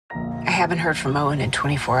I haven't heard from Owen in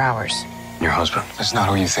 24 hours. Your husband is not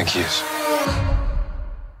who you think he is.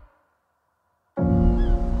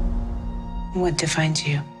 What defines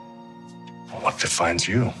you? What defines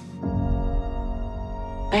you?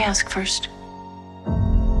 I ask first.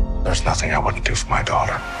 There's nothing I wouldn't do for my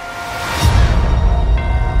daughter.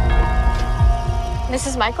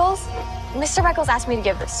 Mrs. Michaels? Mr. Michaels asked me to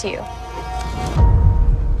give this to you.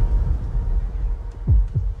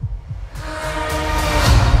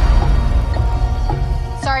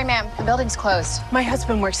 Sorry, ma'am. The building's closed. My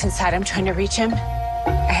husband works inside. I'm trying to reach him.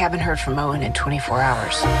 I haven't heard from Owen in 24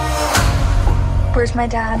 hours. Where's my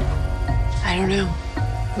dad? I don't know.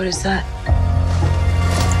 What is that?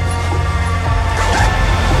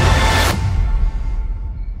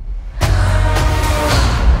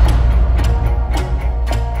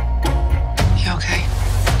 You okay?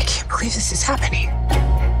 I can't believe this is happening.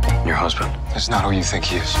 Your husband is not who you think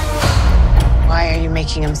he is. Why are you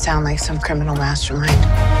making him sound like some criminal mastermind?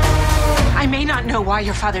 I may not know why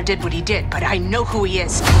your father did what he did, but I know who he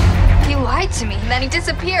is. He lied to me, and then he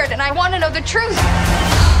disappeared, and I want to know the truth.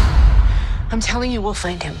 I'm telling you, we'll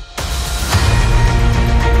find him.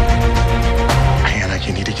 Hannah,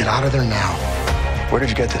 you need to get out of there now. Where did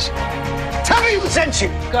you get this? Tell me who sent you!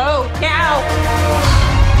 Go, now!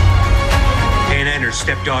 Hannah and her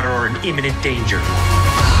stepdaughter are in imminent danger.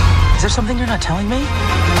 Is there something you're not telling me?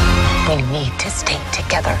 We need to stay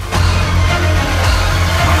together.